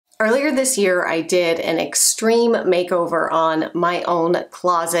Earlier this year, I did an extreme makeover on my own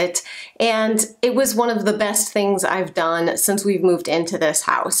closet, and it was one of the best things I've done since we've moved into this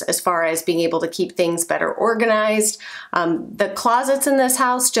house, as far as being able to keep things better organized. The closets in this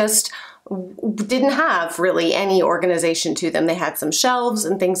house just didn't have really any organization to them. They had some shelves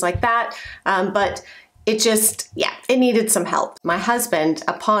and things like that, but it just, yeah, it needed some help. My husband,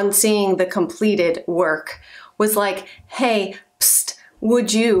 upon seeing the completed work, was like, hey, psst,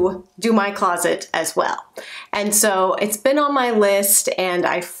 would you do my closet as well? And so it's been on my list, and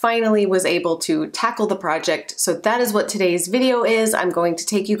I finally was able to tackle the project. So that is what today's video is. I'm going to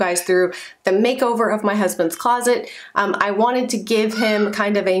take you guys through the makeover of my husband's closet. I wanted to give him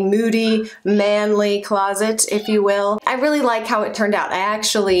kind of a moody, manly closet, if you will. I really like how it turned out. I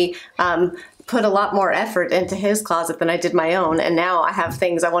actually put a lot more effort into his closet than I did my own, and now I have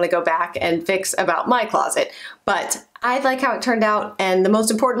things I want to go back and fix about my closet. But I like how it turned out, and the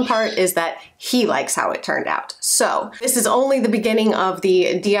most important part is that he likes how it turned out. So this is only the beginning of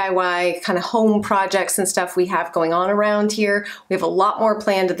the DIY kind of home projects and stuff we have going on around here. We have a lot more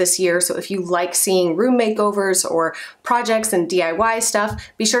planned this year, so if you like seeing room makeovers or projects and DIY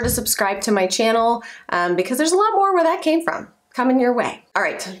stuff, be sure to subscribe to my channel because there's a lot more where that came from coming your way. All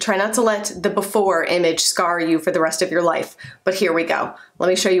right, try not to let the before image scar you for the rest of your life, but here we go. Let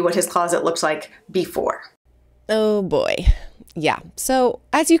me show you what his closet looks like before. Oh boy. Yeah, so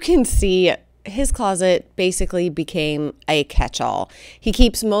as you can see, his closet basically became a catch-all. He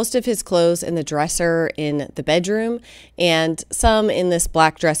keeps most of his clothes in the dresser in the bedroom and some in this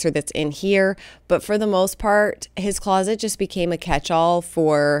black dresser that's in here, but for the most part, his closet just became a catch-all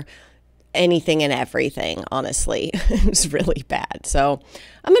for anything and everything, honestly. It was really bad. So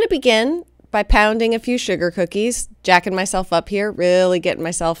I'm going to begin by pounding a few sugar cookies, jacking myself up here, really getting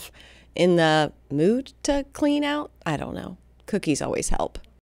myself in the mood to clean out. I don't know. Cookies always help.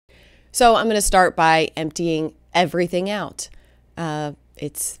 So I'm going to start by emptying everything out.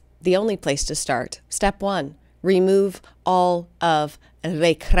 It's the only place to start. Step 1, remove all of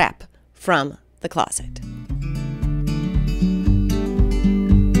the crap from the closet.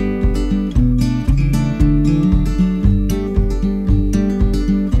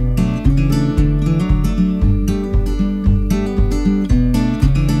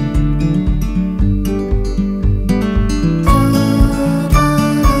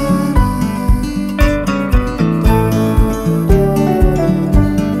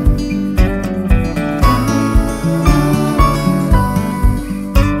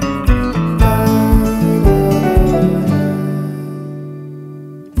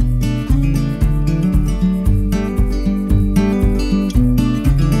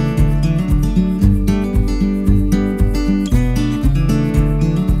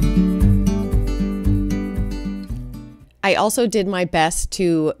 I also did my best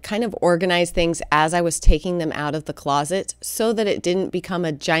to kind of organize things as I was taking them out of the closet so that it didn't become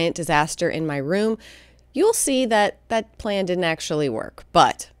a giant disaster in my room. You'll see that that plan didn't actually work,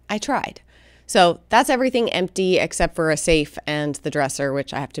 but I tried. So that's everything empty except for a safe and the dresser,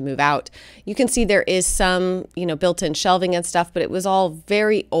 which I have to move out. You can see there is some, built-in shelving and stuff, but it was all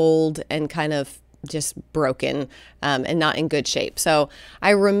very old and kind of just broken and not in good shape. So I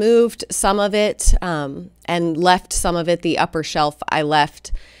removed some of it and left some of it, the upper shelf I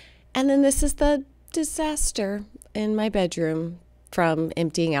left. And then this is the disaster in my bedroom from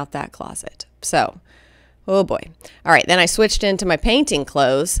emptying out that closet. So, oh boy. All right, then I switched into my painting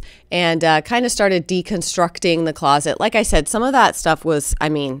clothes and kind of started deconstructing the closet. Like I said, some of that stuff was,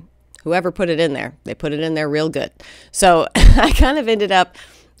 whoever put it in there, they put it in there real good. So I kind of ended up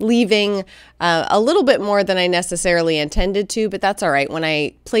leaving a little bit more than I necessarily intended to, but that's all right. When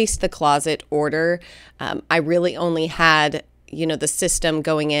I placed the closet order, I really only had, the system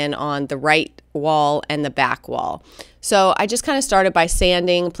going in on the right wall and the back wall. So I just kind of started by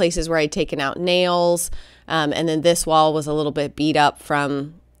sanding places where I'd taken out nails, and then this wall was a little bit beat up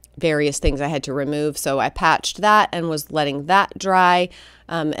from various things I had to remove. So I patched that and was letting that dry.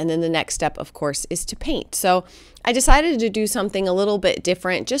 And then the next step, of course, is to paint. So I decided to do something a little bit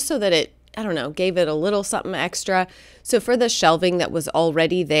different just so that it, gave it a little something extra. So for the shelving that was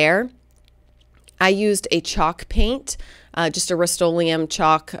already there, I used a chalk paint, just a Rust-Oleum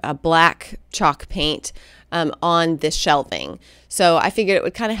chalk, a black chalk paint on this shelving. So I figured it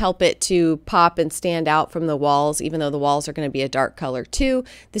would kind of help it to pop and stand out from the walls, even though the walls are going to be a dark color too.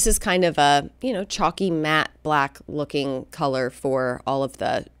 This is kind of a, chalky matte black looking color for all of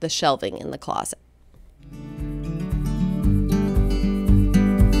the shelving in the closet.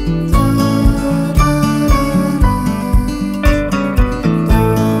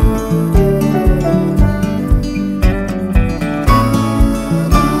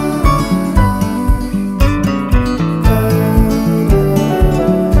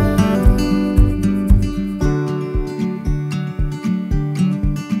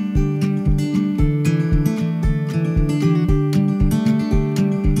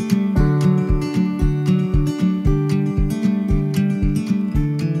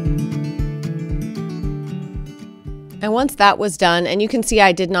 And once that was done, and you can see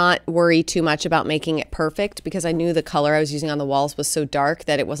I did not worry too much about making it perfect because I knew the color I was using on the walls was so dark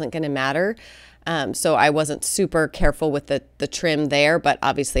that it wasn't going to matter. So I wasn't super careful with the trim there, but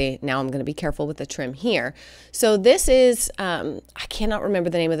obviously now I'm going to be careful with the trim here. So this is, I cannot remember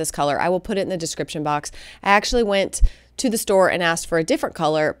the name of this color. I will put it in the description box. I actually went to the store and asked for a different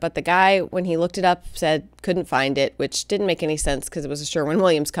color, but the guy, when he looked it up, said couldn't find it, which didn't make any sense because it was a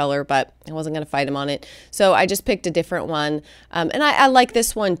Sherwin-Williams color, but I wasn't going to fight him on it. So I just picked a different one. And I like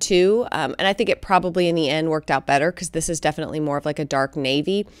this one too. And I think it probably in the end worked out better because this is definitely more of like a dark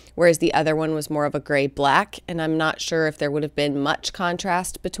navy, whereas the other one was more of a gray black. And I'm not sure if there would have been much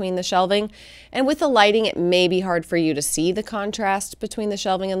contrast between the shelving. And with the lighting, it may be hard for you to see the contrast between the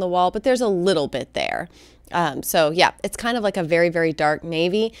shelving and the wall, but there's a little bit there. So yeah, it's kind of like a very, very dark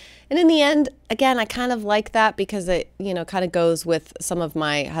navy. And in the end, again, I kind of like that because it, you know, kind of goes with some of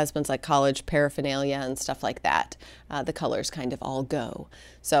my husband's like college paraphernalia and stuff like that. The colors kind of all go.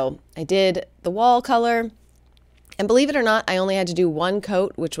 So I did the wall color. And believe it or not, I only had to do one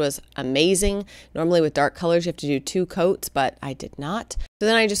coat, which was amazing. Normally with dark colors, you have to do 2 coats, but I did not. So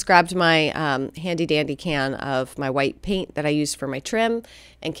then I just grabbed my handy dandy can of my white paint that I used for my trim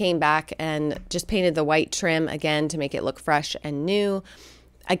and came back and just painted the white trim again to make it look fresh and new.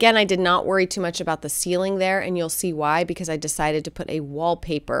 Again, I did not worry too much about the ceiling there, and you'll see why, because I decided to put a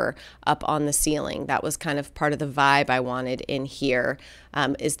wallpaper up on the ceiling. That was kind of part of the vibe I wanted in here,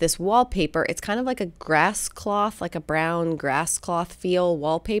 is this wallpaper. It's kind of like a grass cloth, like a brown grass cloth feel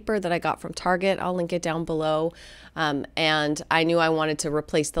wallpaper that I got from Target. I'll link it down below. And I knew I wanted to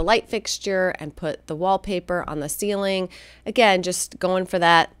replace the light fixture and put the wallpaper on the ceiling. Again, just going for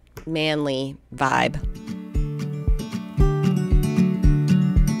that manly vibe.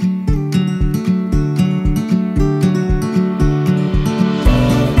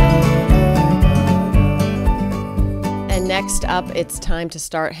 Next up, it's time to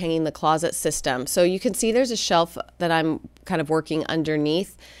start hanging the closet system. So you can see there's a shelf that I'm kind of working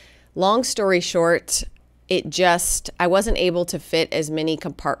underneath. Long story short, I wasn't able to fit as many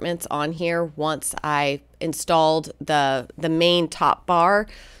compartments on here once I installed the main top bar.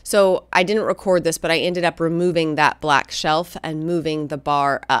 So I didn't record this, but I ended up removing that black shelf and moving the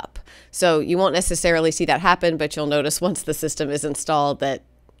bar up. So you won't necessarily see that happen, but you'll notice once the system is installed that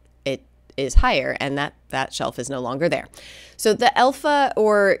it is higher and that shelf is no longer there. So the Alpha,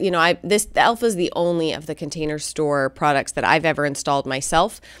 or the Alpha is the only of the Container Store products that I've ever installed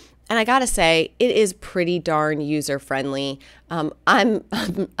myself. And I gotta say, it is pretty darn user friendly. I'm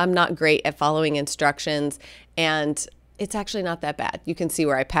not great at following instructions, and it's actually not that bad. You can see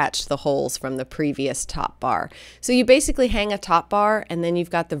where I patched the holes from the previous top bar. So you basically hang a top bar, and then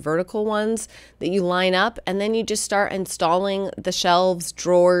you've got the vertical ones that you line up, and then you just start installing the shelves,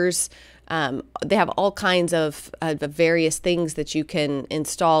 drawers. They have all kinds of various things that you can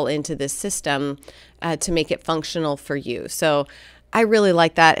install into this system to make it functional for you. So I really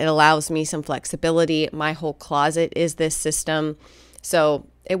like that. It allows me some flexibility. My whole closet is this system. So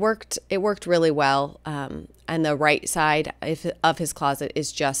it worked really well. And the right side of his closet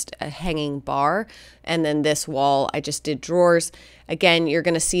is just a hanging bar. And then this wall, I just did drawers. Again, you're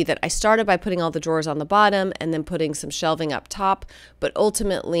going to see that I started by putting all the drawers on the bottom and then putting some shelving up top. But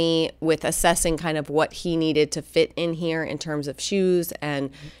ultimately, with assessing kind of what he needed to fit in here in terms of shoes and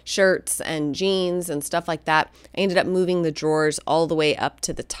shirts and jeans and stuff like that, I ended up moving the drawers all the way up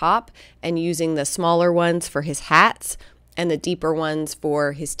to the top and using the smaller ones for his hats and the deeper ones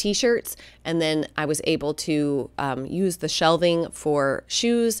for his t-shirts. And then I was able to use the shelving for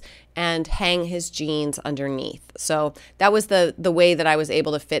shoes and hang his jeans underneath. So that was the way that I was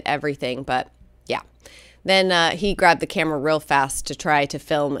able to fit everything. But yeah, then he grabbed the camera real fast to try to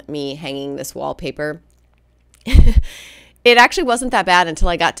film me hanging this wallpaper. It actually wasn't that bad until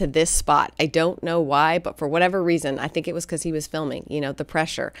I got to this spot. I don't know why, but for whatever reason, I think it was because he was filming, the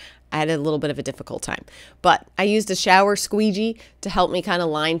pressure. I had a little bit of a difficult time. But I used a shower squeegee to help me kind of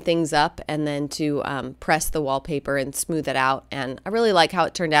line things up and then to press the wallpaper and smooth it out. And I really like how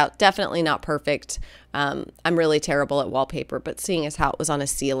it turned out. Definitely not perfect. I'm really terrible at wallpaper, but seeing as how it was on a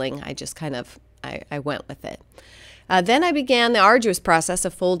ceiling, I just kind of, I went with it. Then I began the arduous process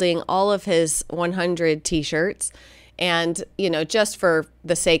of folding all of his 100 t-shirts. And, just for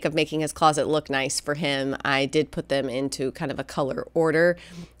the sake of making his closet look nice for him, I did put them into kind of a color order.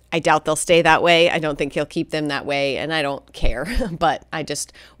 I doubt they'll stay that way. I don't think he'll keep them that way, and I don't care. But I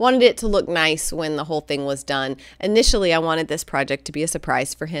just wanted it to look nice when the whole thing was done. Initially, I wanted this project to be a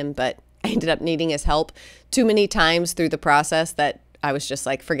surprise for him, but I ended up needing his help too many times through the process that I was just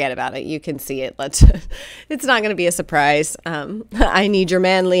like, forget about it. You can see it. It's not going to be a surprise. I need your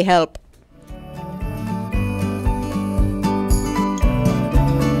manly help.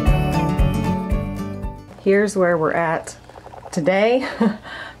 here's where we're at today.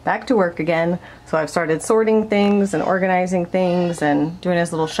 Back to work again. So I've started sorting things and organizing things and doing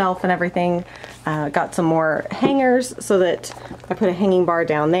his little shelf and everything. Got some more hangers so that I put a hanging bar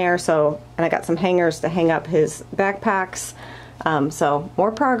down there. And I got some hangers to hang up his backpacks. So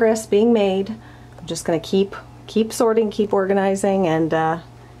more progress being made. I'm just gonna keep sorting, keep organizing, and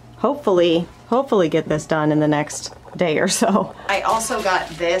hopefully get this done in the next day or so. I also got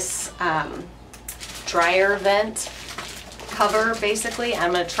this dryer vent cover, basically.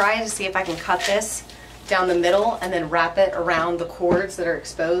 I'm going to try to see if I can cut this down the middle and then wrap it around the cords that are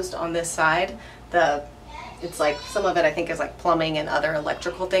exposed on this side. It's like, some of it I think is like plumbing and other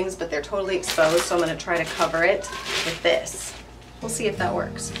electrical things, but they're totally exposed, so I'm going to try to cover it with this. We'll see if that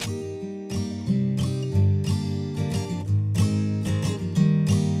works.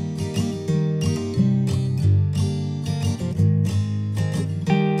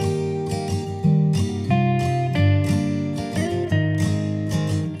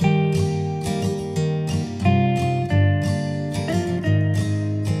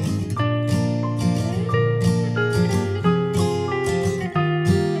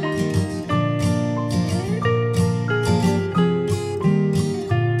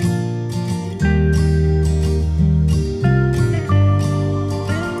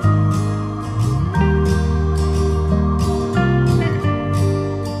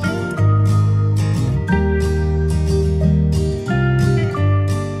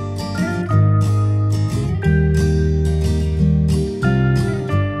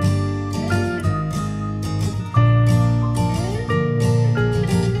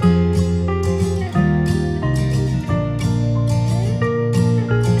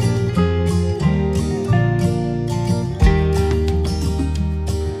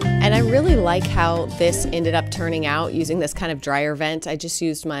 And I really like how this ended up turning out using this kind of dryer vent. I just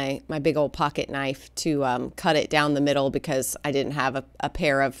used my big old pocket knife to cut it down the middle because I didn't have a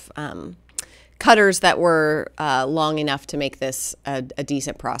pair of cutters that were long enough to make this a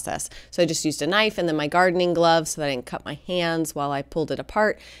decent process. So I just used a knife and then my gardening gloves so that I didn't cut my hands while I pulled it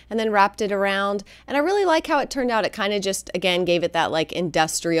apart, and then wrapped it around. And I really like how it turned out. It kind of just, again, gave it that like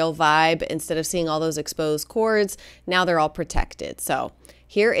industrial vibe. Instead of seeing all those exposed cords, now they're all protected. So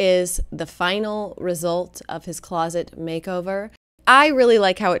here is the final result of his closet makeover. I really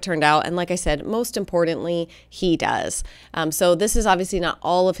like how it turned out, and like I said, most importantly, he does. So this is obviously not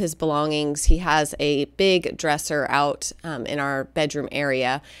all of his belongings. He has a big dresser out in our bedroom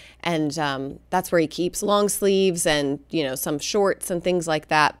area, and that's where he keeps long sleeves and, you know, some shorts and things like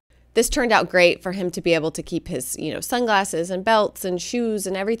that. This turned out great for him to be able to keep his, you know, sunglasses and belts and shoes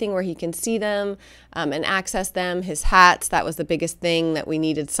and everything where he can see them and access them. His hats, that was the biggest thing, that we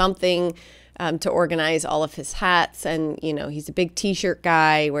needed something to organize all of his hats. And, you know, he's a big t-shirt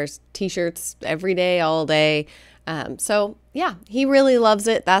guy, wears t-shirts every day, all day. So yeah, he really loves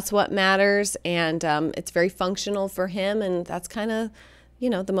it. That's what matters. And it's very functional for him. And that's kind of, you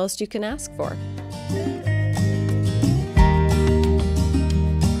know, the most you can ask for.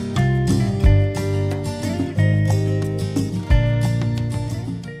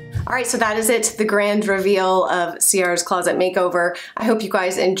 All right, so that is it, the grand reveal of Ciara's closet makeover. I hope you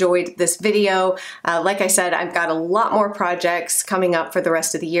guys enjoyed this video. Like I said, I've got a lot more projects coming up for the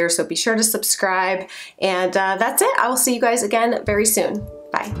rest of the year, so be sure to subscribe. And that's it. I will see you guys again very soon.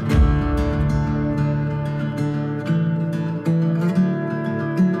 Bye.